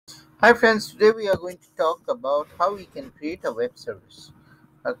Hi friends, today we are going to talk about how we can create a web service.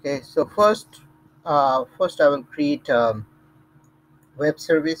 Okay, so first I will create a web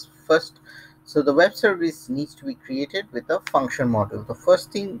service first. So the web service needs to be created with a function model. The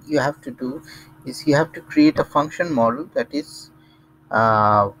first thing you have to do is you have to create a function model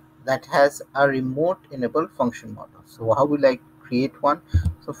uh, that has a remote enabled function model. So how will I create one?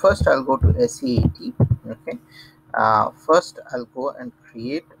 So first I'll go to SEAT. Okay, first I'll go and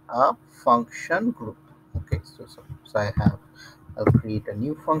create a function group. Okay, so I'll create a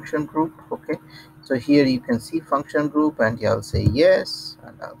new function group. Okay, so here you can see function group, and I'll say yes,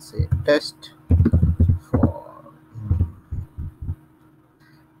 and I'll say for mm,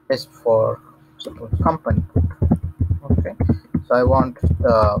 test for suppose company code. Okay, so I want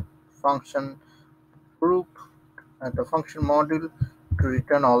the function group and the function module to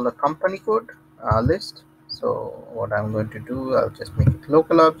return all the company code list. So what I'm going to do, I'll just make it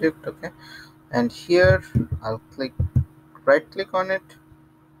local object. Okay, and here I'll right click on it.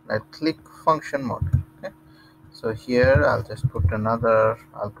 I'll click function model. Okay, so here I'll put another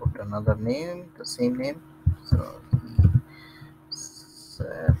name, the same name. So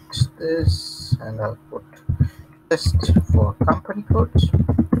set this, and I'll put test for company codes.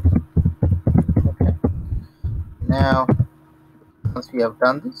 Okay, now once we have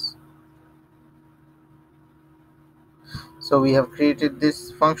done this, so we have created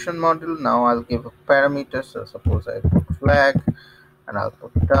this function model. Now I'll give a parameter. So suppose I put flag, and I'll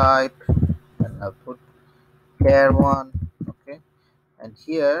put type, and I'll put char1. Okay, and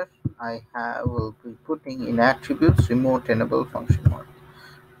here will be putting in attributes remote enable function model.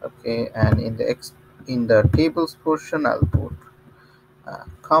 Okay, and in the tables portion I'll put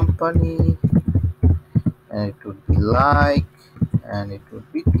company, and it would be like, and it would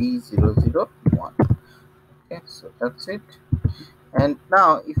be D001. Okay, so that's it. And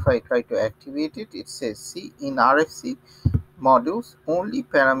now if I try to activate it, it says see in RFC modules only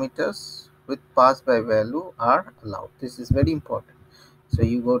parameters with pass by value are allowed. This is very important. So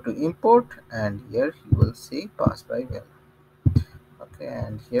you go to import, and here you will see pass by value. Okay,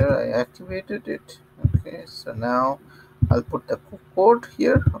 and here I activated it. Okay, so now I'll put the code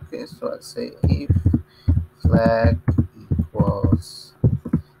here. Okay, so I'll say if flag equals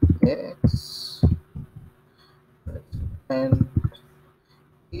x, and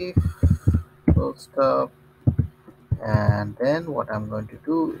if full stop, and then what I'm going to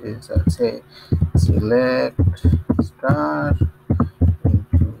do is I'll say select star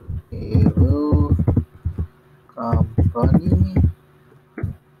into table company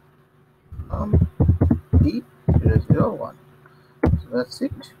D001. So that's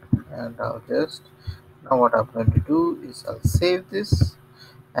it, and I'll just now what I'm going to do is I'll save this,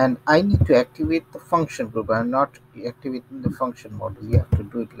 and I need to activate the function group. I'm not activating the function model. You have to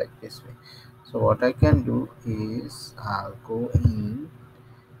do it like this way. So what I can do is I'll go in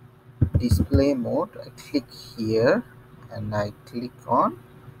display mode. I click here, and I click on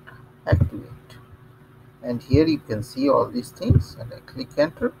activate, and here you can see all these things, and I click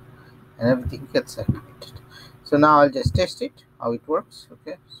enter, and everything gets activated. So now I'll just test it how it works.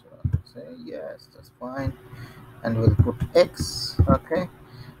 Okay, so I'll say yes, that's fine, and we'll put X. Okay,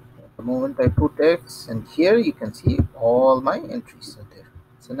 the moment I put X, and here you can see all my entries are there.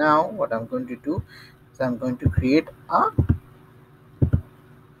 So now what I'm going to do is I'm going to create a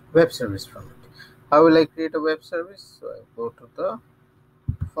web service from it. How will I create a web service? So I go to the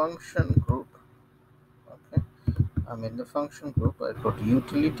function group. Okay, I'm in the function group. I go to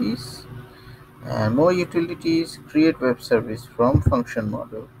utilities, and more utilities, create web service from function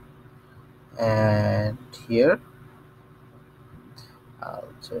model, and here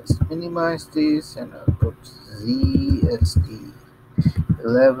I'll just minimize this, and I'll put ZST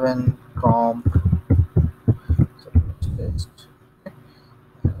 11 comp. So let's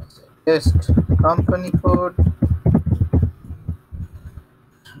test company code.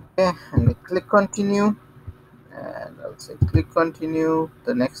 Okay, and I click continue, and I'll say click continue.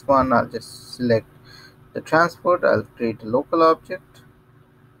 The next one I'll just select the transport. I'll create a local object.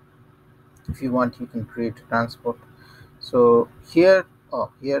 If you want, you can create a transport. So here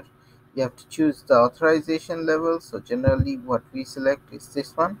you have to choose the authorization level. So generally what we select is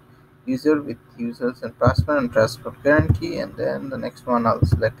this one, user with users and password and transport guarantee, and then the next one I'll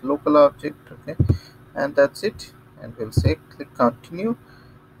select local object. Okay, and that's it, and we'll say click continue,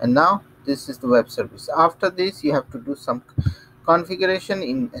 and now this is the web service. After this you have to do some configuration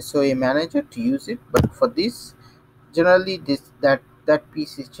in SOA manager to use it, but for this generally that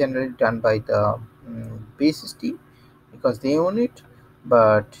piece is generally done by the basis team because they own it.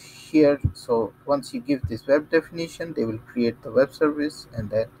 But here, so once you give this web definition, they will create the web service, and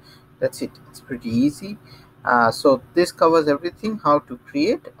then That's it. It's pretty easy. So this covers everything, how to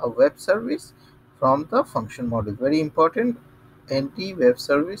create a web service from the function module. Very important. Any web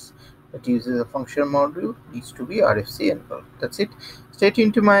service that uses a function module needs to be RFC enabled. That's it. Stay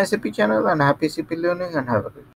tuned to my SAP channel, and happy SAP learning, and have a great day.